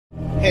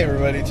Hey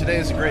everybody, today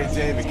is a great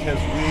day because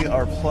we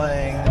are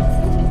playing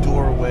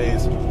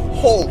Doorways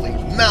Holy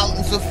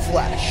Mountains of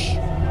Flesh,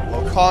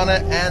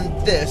 Lokana,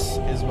 and this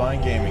is my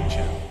gaming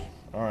channel.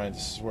 Alright,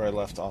 this is where I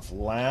left off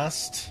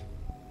last.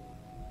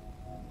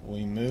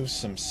 We moved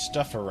some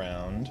stuff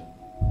around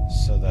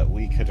so that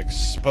we could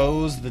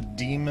expose the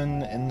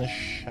demon in the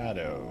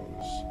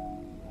shadows.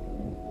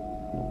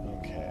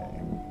 Okay.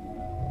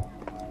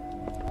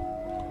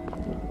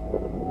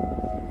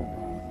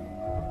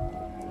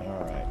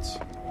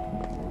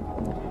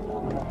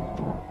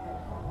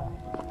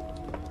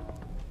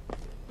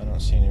 I don't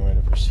see any way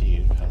to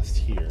proceed past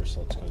here,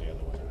 so let's go the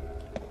other way.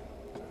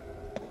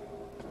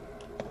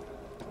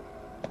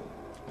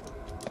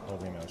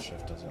 Holding out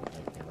shift doesn't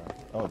make me run.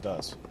 Oh, it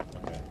does.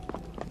 Okay.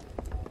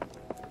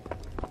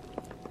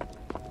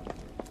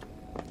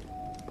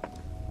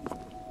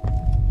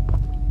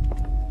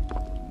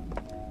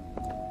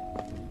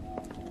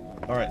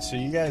 Alright, so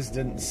you guys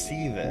didn't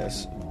see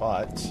this,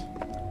 but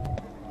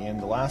in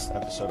the last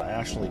episode I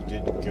actually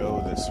did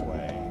go this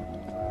way.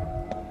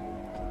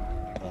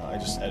 I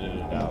just edited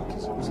it out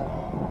because it was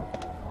long.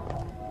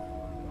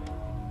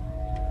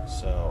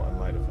 So I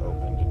might have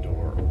opened a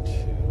door or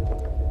two.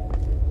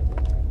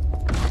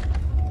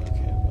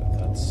 Okay, but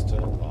that's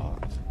still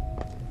locked.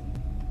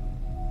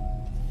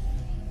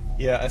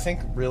 Yeah, I think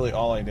really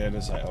all I did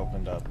is I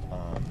opened up,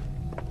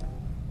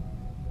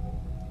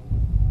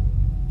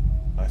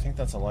 I think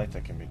that's a light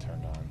that can be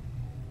turned on.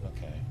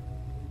 Okay.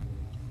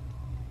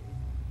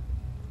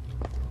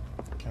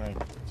 Can I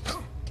just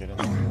get in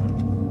there?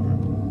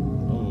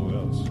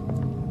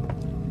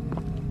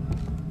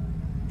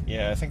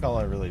 Yeah, I think all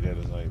I really did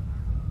is I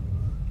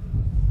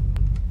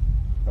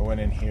went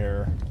in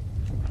here,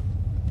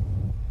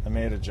 I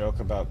made a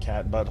joke about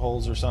cat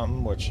buttholes or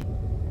something, which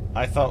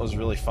I thought was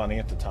really funny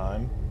at the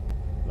time.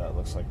 That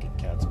looks like a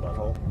cat's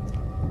butthole.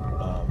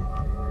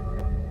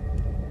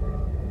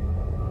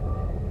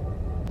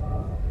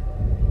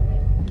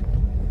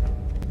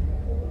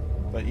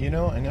 But you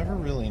know, I never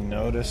really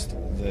noticed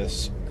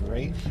this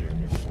grate here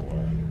before.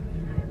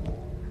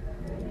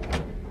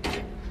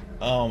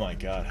 Oh my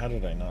god, how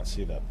did I not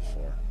see that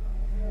before?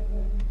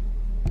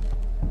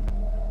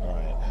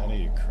 Alright, how do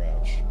you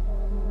crouch?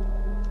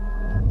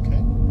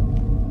 Okay.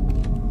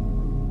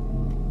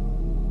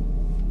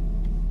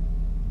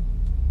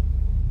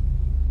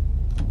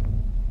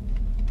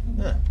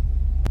 Huh.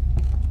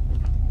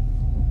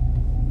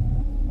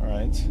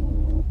 Alright.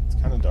 It's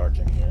kind of dark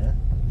in here.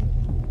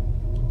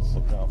 Let's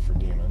look out for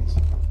demons.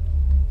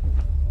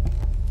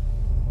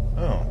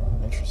 Oh,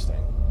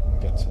 interesting.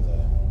 We'll get to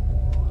the...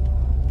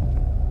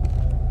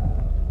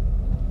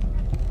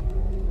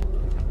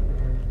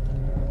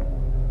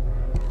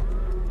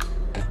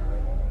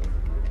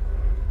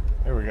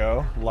 There we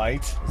go.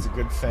 Light is a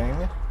good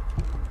thing.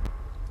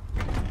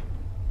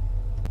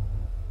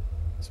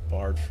 It's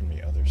barred from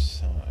the other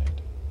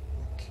side.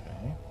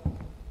 Okay.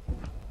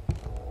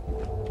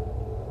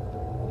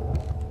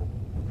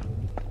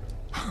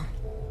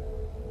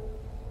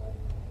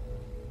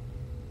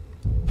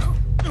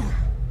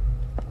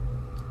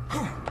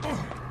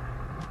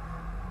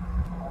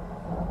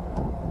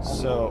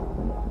 So,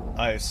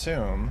 I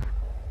assume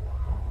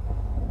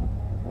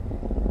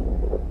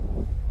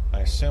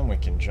we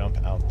can jump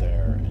out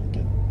there and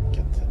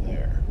get to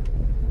there.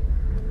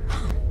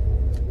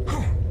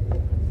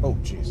 Oh,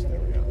 jeez, there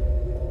we go.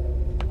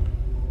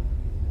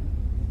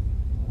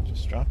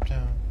 Just drop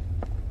down.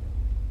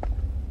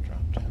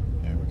 Drop down.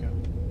 There we go.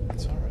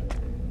 It's alright.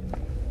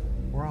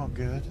 We're all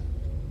good.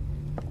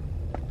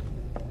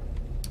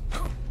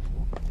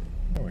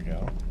 There we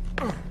go.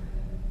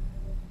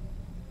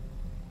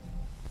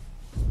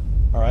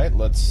 Alright,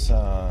 let's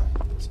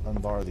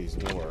unbar these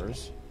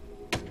doors.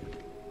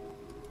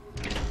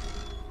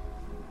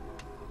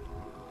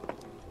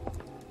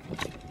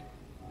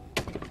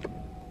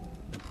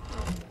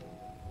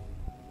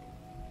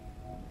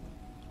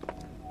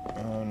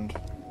 And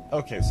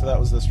okay, so that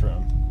was this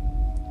room.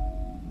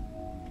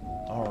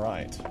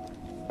 Alright.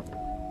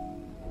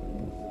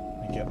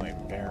 Let me get my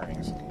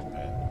bearings a little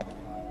bit.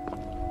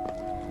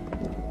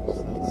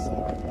 So that's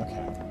that room.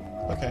 Okay.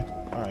 Okay,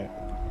 alright.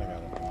 I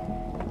got it.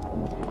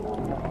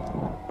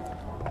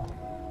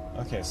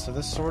 Okay, so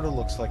this sort of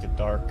looks like a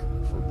dark,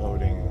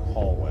 foreboding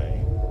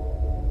hallway.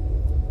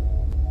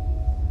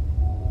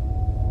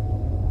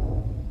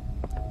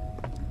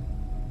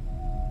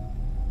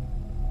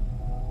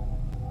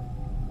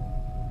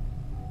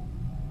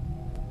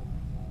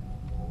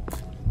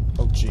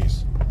 Oh,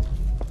 jeez.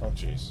 Oh,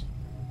 jeez.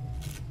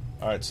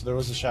 Alright, so there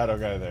was a shadow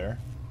guy there.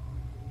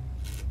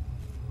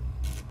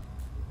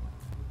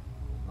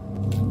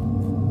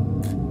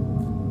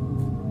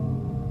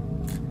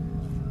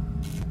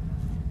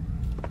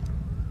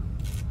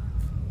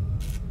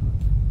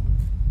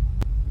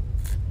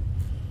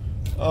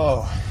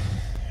 Oh,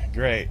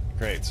 great,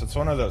 great. So it's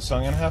one of those. So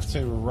I'm gonna have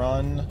to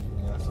run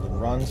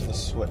to the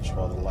switch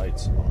while the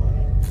light's on.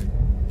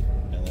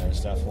 And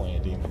there's definitely a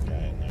demon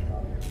guy in there.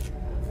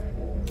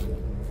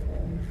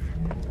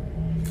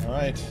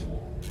 Alright.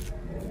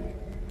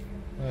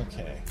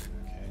 Okay.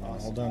 Okay,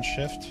 hold down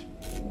shift.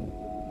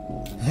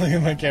 Look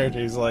at my character.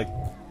 He's like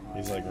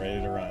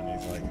ready to run.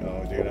 He's like,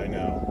 oh, dude, I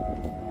know.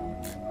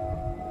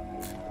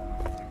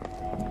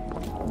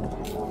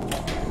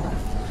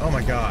 Oh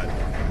my god.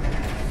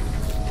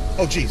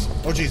 Oh jeez.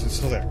 Oh jeez, it's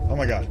still there. Oh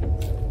my god.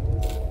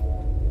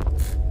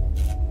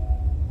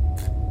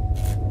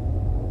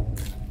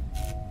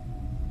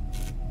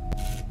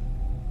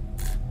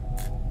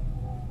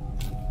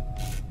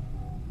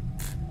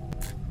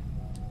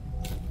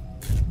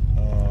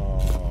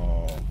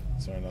 Oh,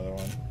 is there another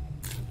one?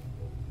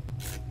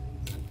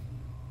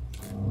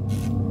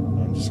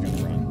 I'm just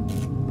gonna run.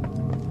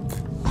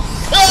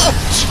 Ah!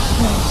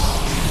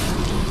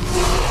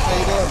 How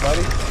you doing,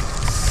 buddy?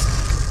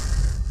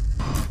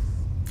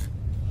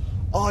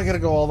 Oh, I gotta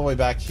go all the way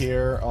back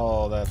here.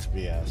 Oh, that's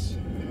BS.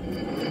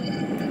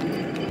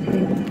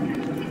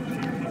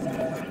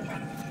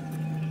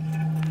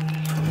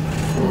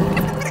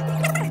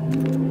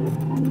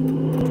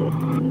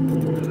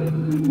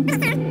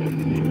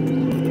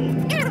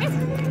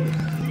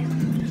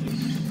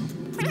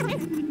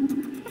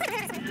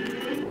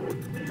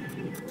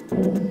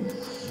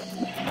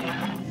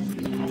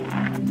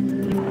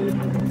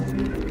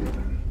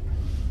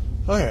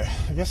 Okay,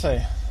 I guess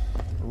I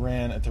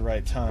ran at the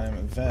right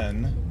time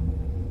then.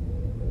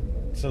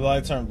 So the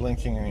lights aren't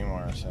blinking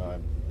anymore, so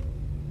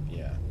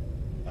yeah.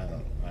 I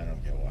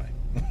don't get why.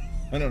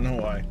 I don't know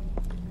why.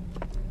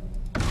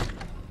 The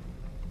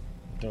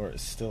door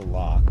is still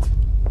locked.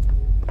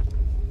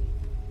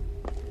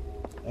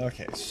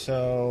 Okay,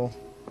 so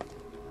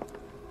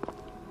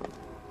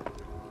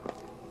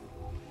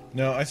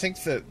no, I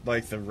think that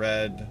like the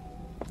red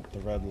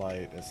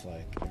light is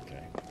like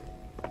okay.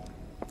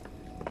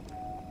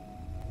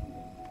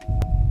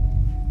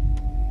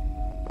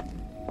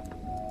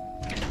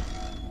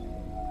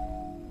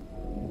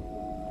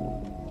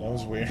 That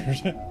was weird.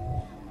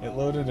 It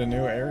loaded a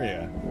new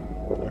area.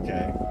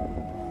 Okay.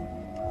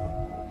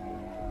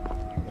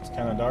 It's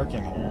kind of dark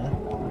in here.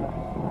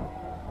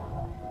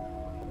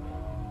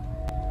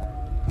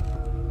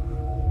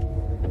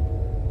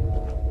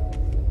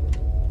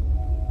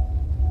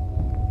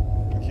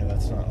 Okay,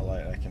 that's not a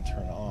light I can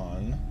turn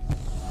on.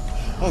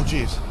 Oh,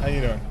 jeez. How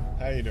you doing?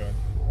 How you doing?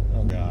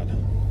 Oh, God.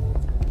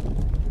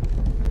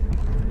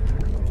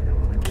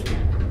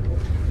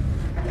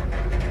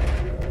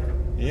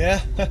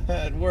 Yeah,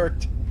 it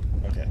worked.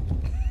 Okay.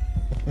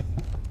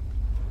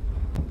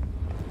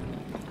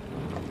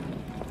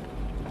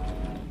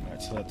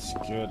 Alright, so that's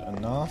good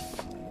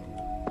enough.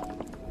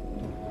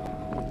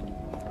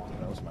 Okay,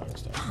 that was my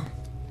mistake.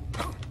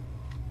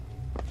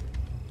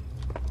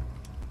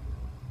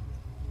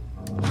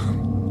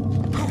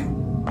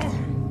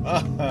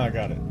 Ah, I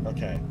got it.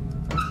 Okay.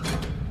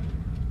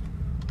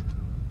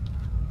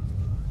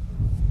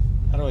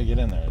 How do I get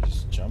in there? I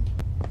just jump?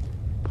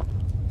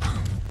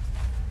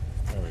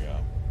 There we go.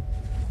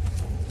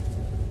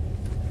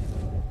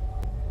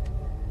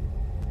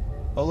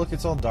 Oh, look,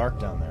 it's all dark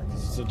down there,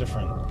 because it's a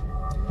different...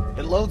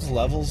 It loads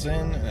levels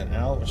in and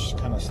out, which is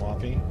kind of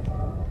sloppy.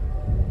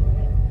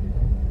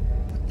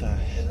 What the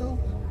hell?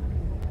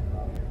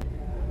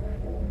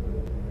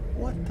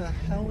 What the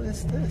hell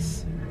is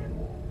this?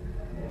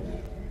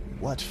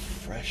 What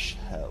fresh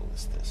hell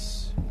is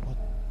this? What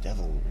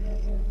devilry?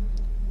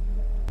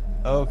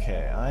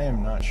 Okay, I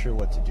am not sure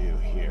what to do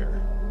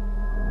here.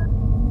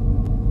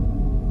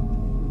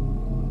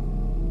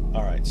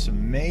 Alright, so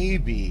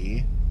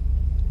maybe...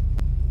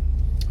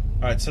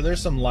 Alright, so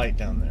there's some light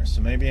down there,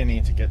 so maybe I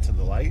need to get to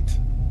the light.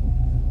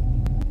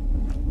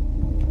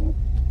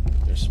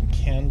 There's some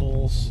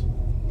candles.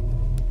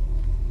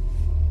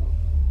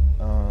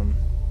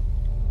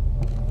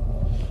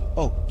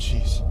 Oh,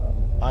 jeez.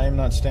 I am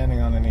not standing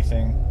on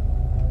anything.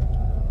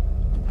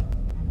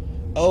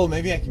 Oh,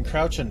 maybe I can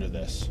crouch under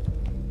this.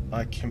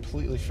 I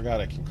completely forgot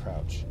I can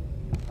crouch.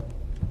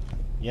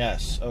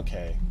 Yes,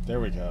 okay. There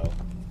we go.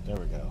 There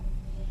we go.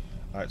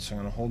 Alright, so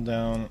I'm going to hold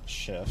down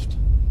Shift.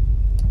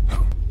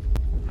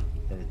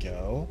 There we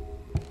go.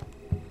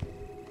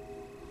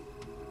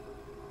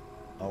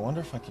 I wonder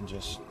if I can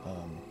just,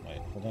 wait,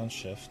 hold down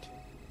Shift.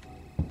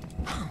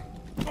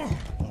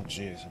 Oh,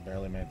 jeez, I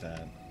barely made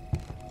that.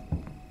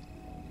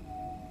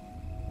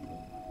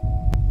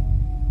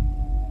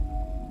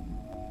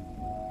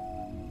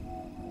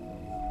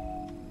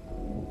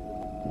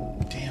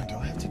 Damn, do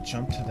I have to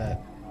jump to that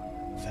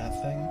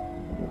thing?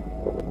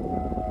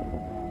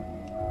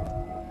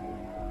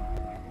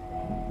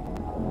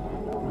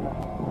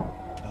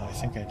 Oh, I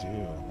think I do.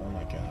 Oh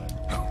my god.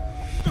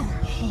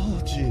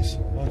 Oh jeez.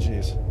 Oh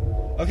jeez.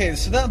 Okay,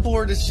 so that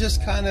board is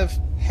just kind of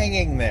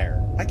hanging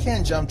there. I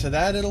can't jump to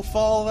that, it'll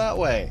fall that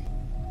way.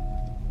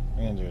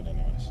 I'm gonna do it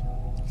anyways,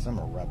 because I'm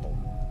a rebel.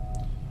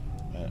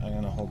 Right, I'm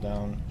gonna hold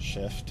down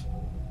Shift.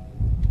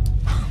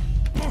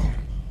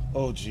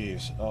 Oh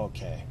jeez,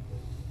 okay.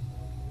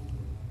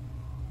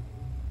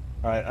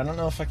 Alright, I don't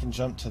know if I can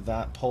jump to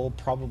that pole,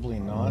 probably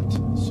not,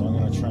 so I'm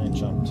gonna try and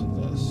jump to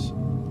this.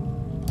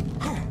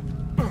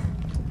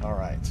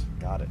 Alright,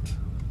 got it.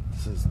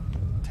 This is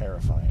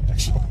terrifying,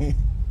 actually.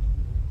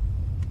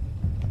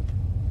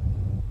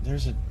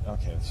 There's a...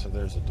 Okay, so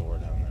there's a door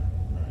down there.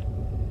 Alright.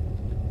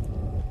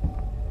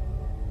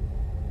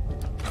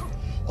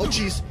 Oh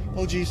jeez.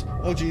 Oh jeez.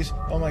 Oh jeez.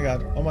 Oh my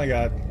god. Oh my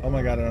god. Oh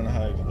my god. I don't know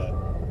how I did that.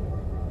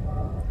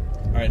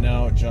 Alright,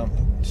 now jump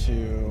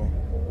to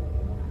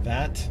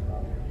that.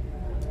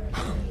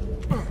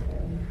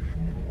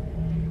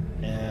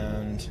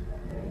 And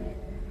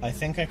I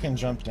think I can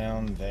jump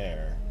down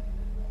there.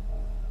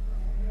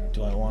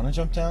 Do I want to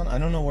jump down? I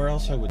don't know where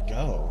else I would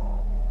go.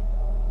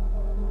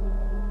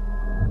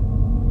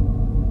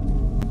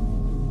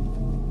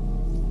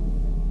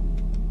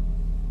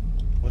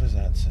 What does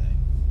that say?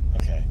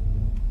 Okay.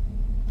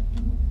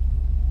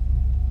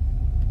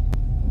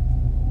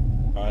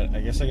 Alright,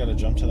 I guess I gotta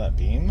jump to that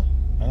beam?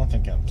 I don't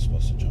think I'm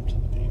supposed to jump to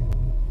the beam.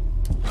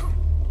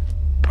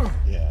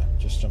 Yeah,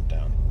 just jump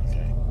down.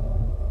 Okay.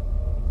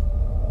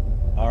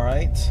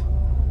 Alright.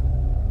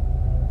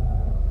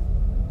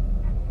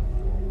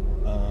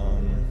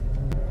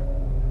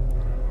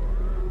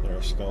 There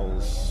are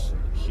skulls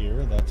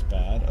here. That's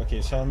bad.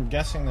 Okay, so I'm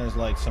guessing there's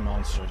like some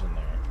monsters in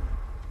there.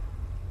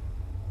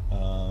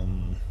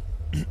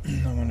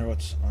 I wonder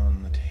what's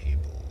on the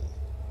table.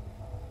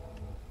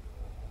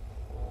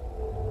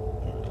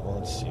 Alright, well,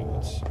 let's see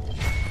what's...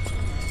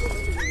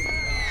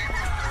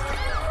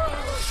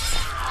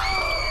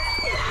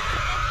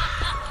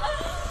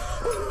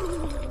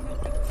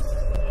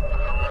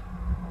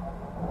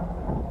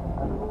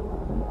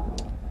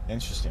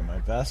 Interesting. My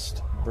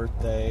best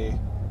birthday.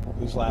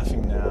 Who's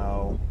laughing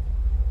now?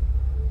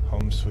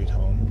 Home sweet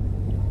home.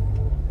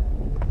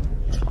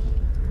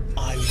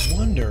 I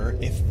wonder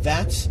if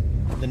that's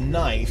the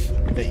knife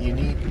that you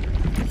need.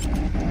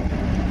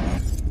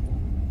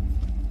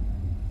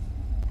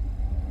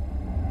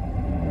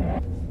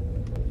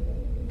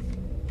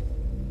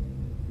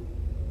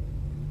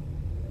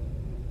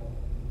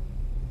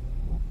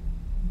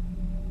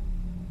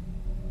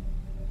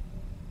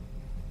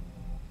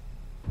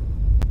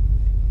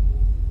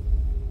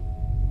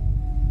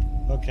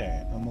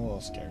 Okay, I'm a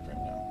little scared right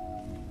now.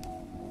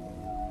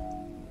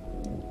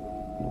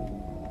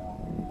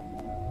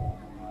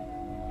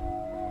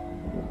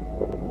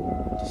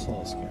 Just a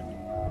little scared.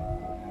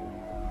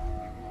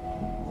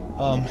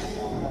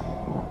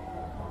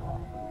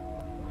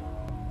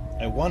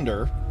 I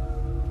wonder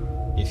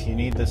if you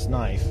need this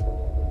knife.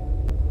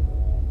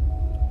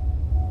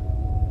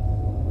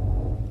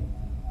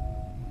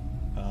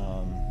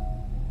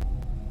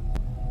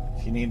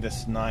 If you need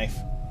this knife,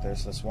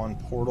 there's this one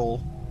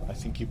portal. I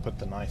think you put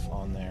the knife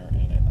on there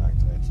and it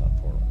activates that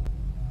portal.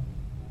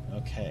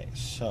 Okay,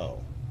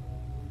 so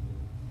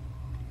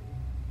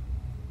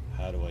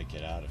how do I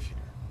get out of here?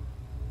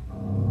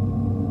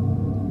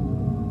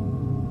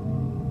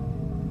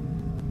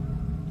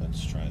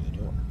 Let's try the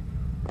door.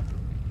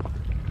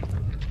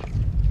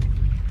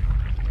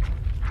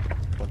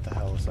 What the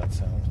hell is that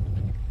sound?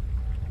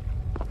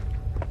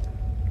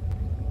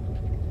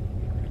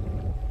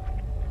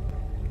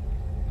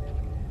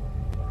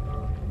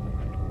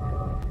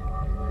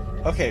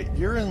 Okay,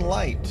 you're in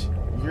light.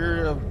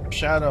 You're a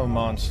shadow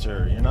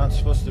monster. You're not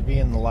supposed to be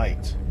in the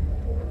light.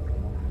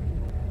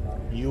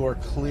 You are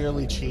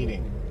clearly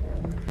cheating.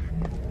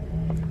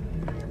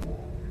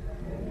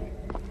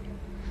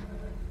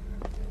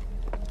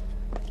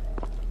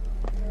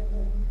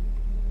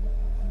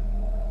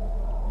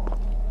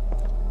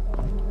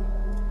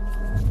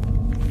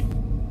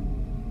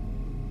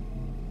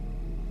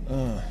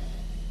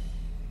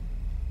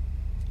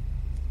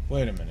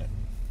 Wait a minute.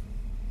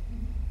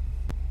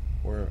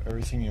 Where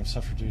everything you've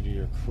suffered due to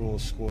your cruel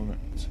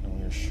schoolmates, and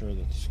we are sure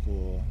that the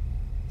school,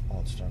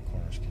 all its dark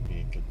corners, can be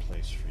a good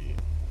place for you.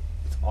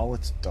 With all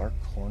its dark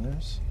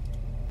corners?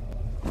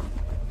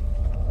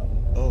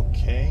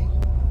 Okay.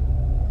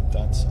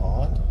 That's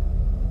odd.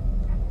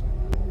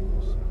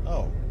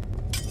 Oh.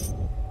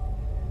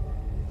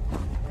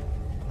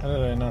 How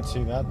did I not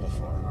see that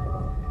before?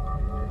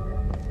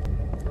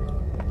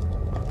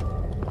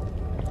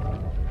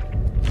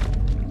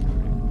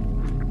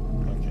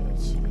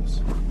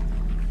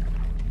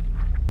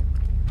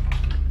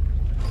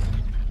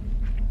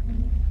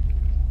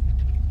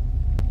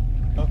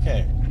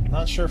 Okay,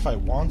 not sure if I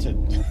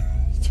wanted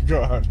to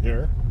go out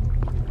here,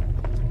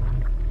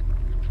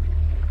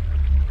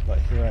 but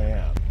here I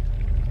am.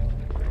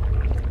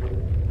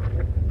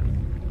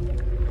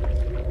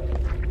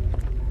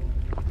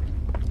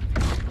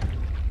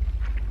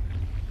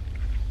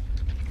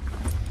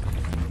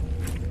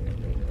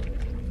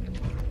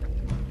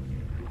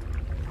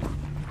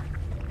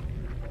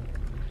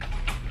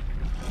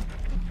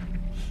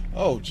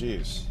 Oh,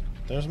 geez.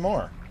 There's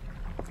more.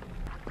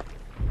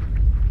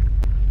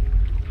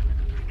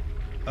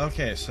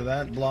 Okay, so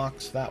that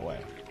blocks that way.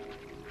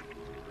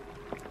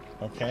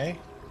 Okay.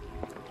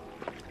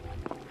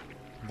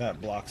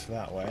 That blocks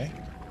that way.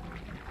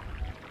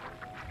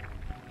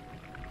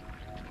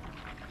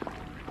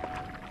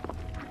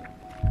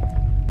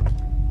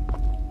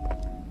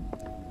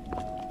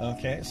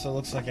 Okay, so it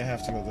looks like I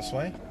have to go this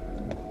way.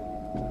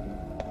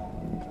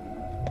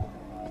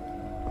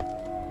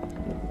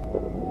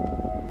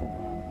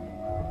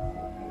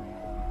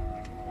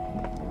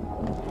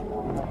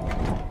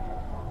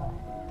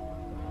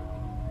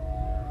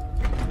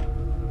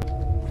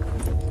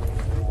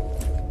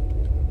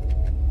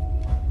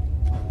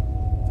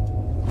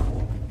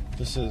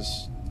 This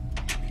is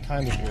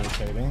kind of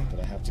irritating that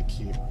I have to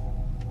keep...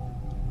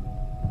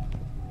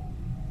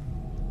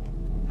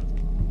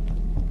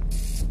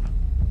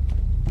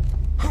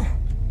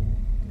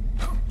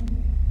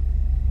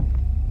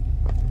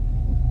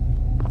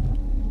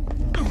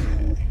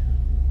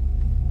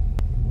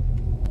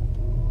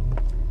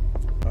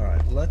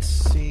 Let's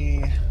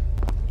see.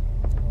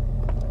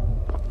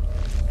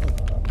 Oh.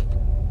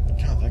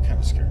 God, that kind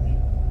of scared me.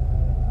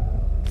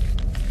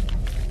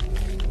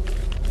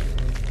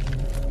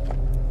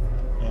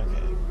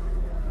 Okay.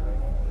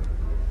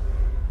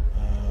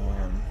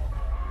 I'm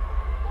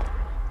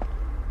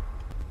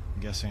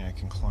guessing I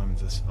can climb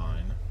this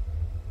vine.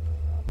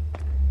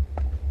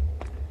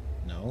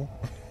 No.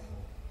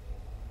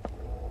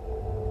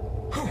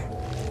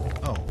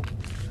 Oh,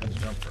 I had to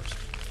jump first.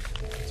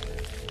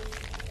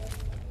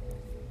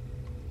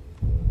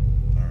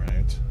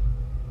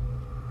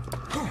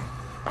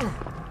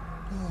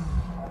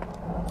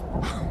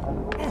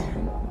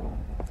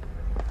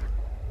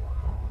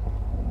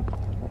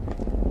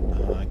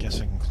 I guess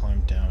I can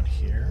climb down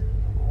here.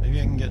 Maybe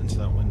I can get into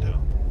that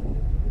window.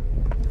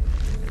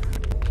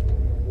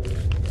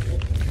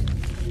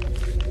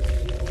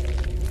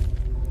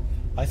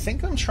 I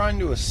think I'm trying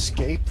to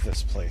escape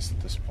this place at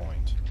this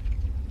point.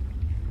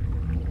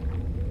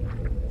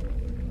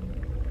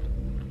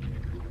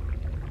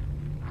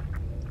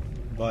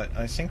 But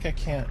I think I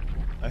can't...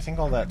 I think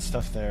all that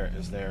stuff there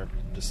is there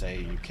to say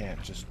you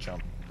can't just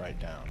jump right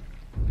down.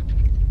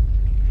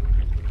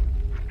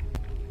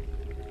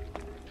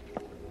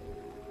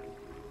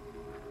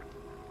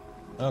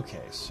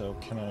 Okay, so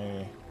can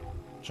I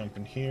jump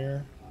in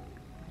here?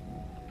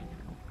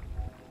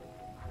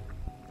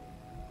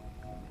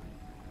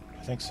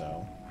 I think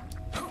so.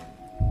 Oh,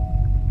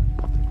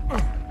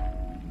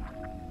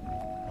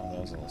 that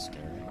was a little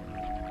scary.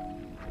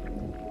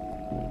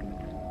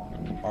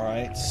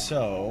 Alright,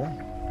 so...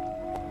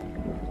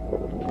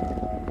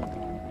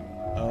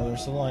 Oh,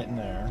 there's a light in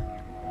there.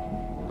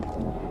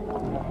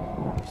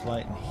 There's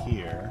light in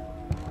here.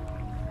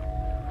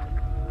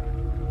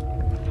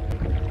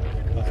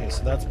 Okay,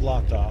 so that's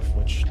blocked off,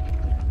 which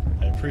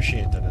I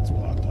appreciate that it's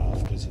blocked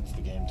off, because it's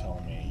the game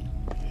telling me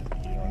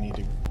you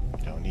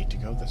don't need to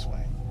go this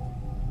way.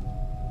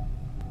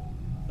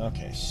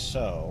 Okay,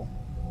 so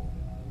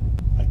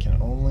I can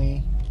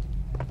only...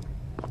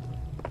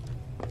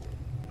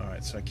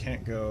 Alright, so I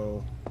can't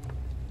go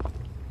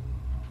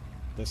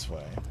this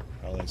way.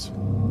 Probably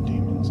some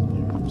demons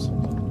in there or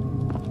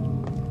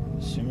something.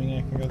 Assuming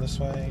I can go this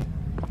way.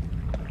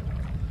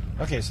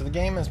 Okay, so the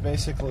game is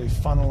basically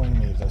funneling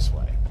me this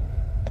way.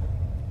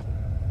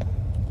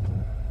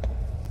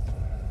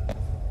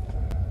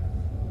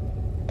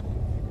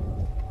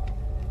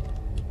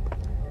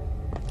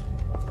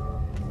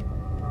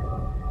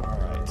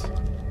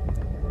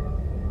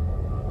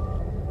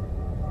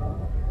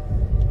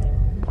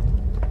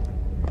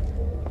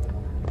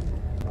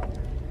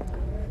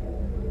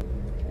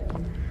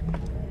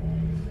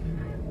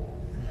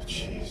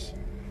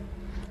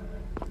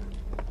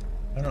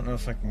 I don't know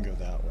if I can go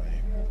that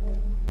way.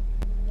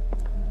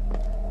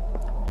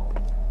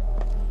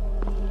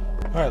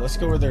 Alright, let's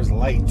go where there's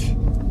light.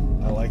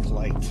 I like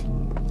light.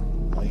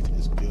 Light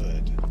is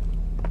good.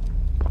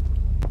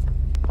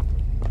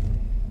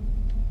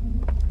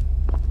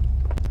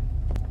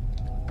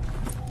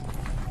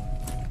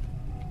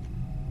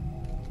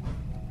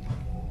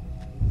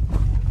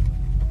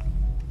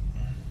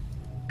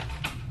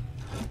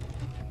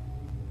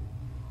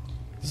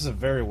 This is a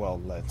very well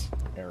lit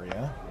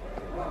area.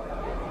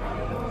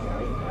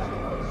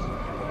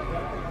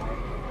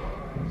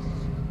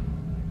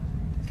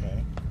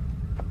 Okay.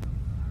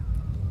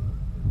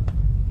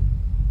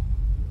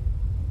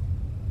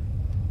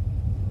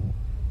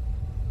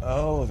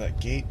 Oh, that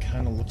gate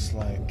kind of looks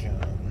like...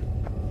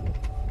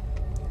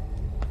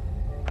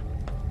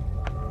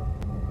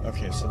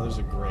 Okay, so there's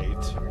a grate.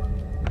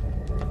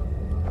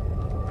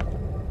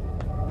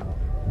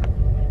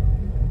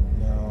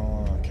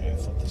 No, okay, I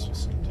thought this was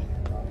something.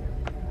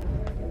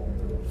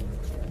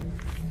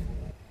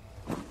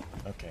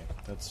 Okay,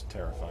 that's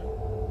terrifying.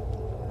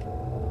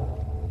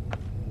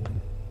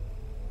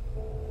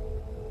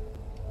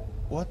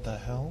 What the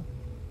hell?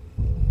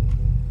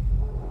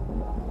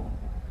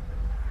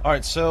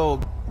 Alright, so,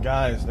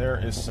 guys, there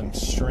is some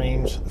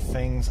strange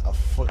things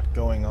afoot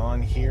going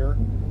on here.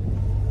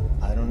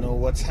 I don't know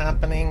what's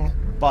happening,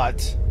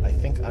 but I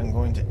think I'm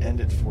going to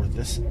end it for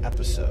this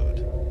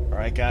episode.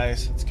 Alright,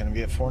 guys, it's going to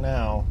be it for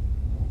now.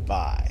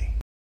 Bye.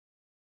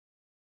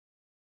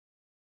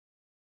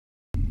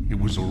 It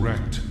was a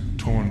wrecked,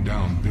 torn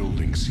down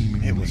building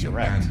seemingly It was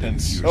erect, abandoned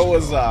and years so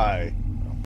was ago. I.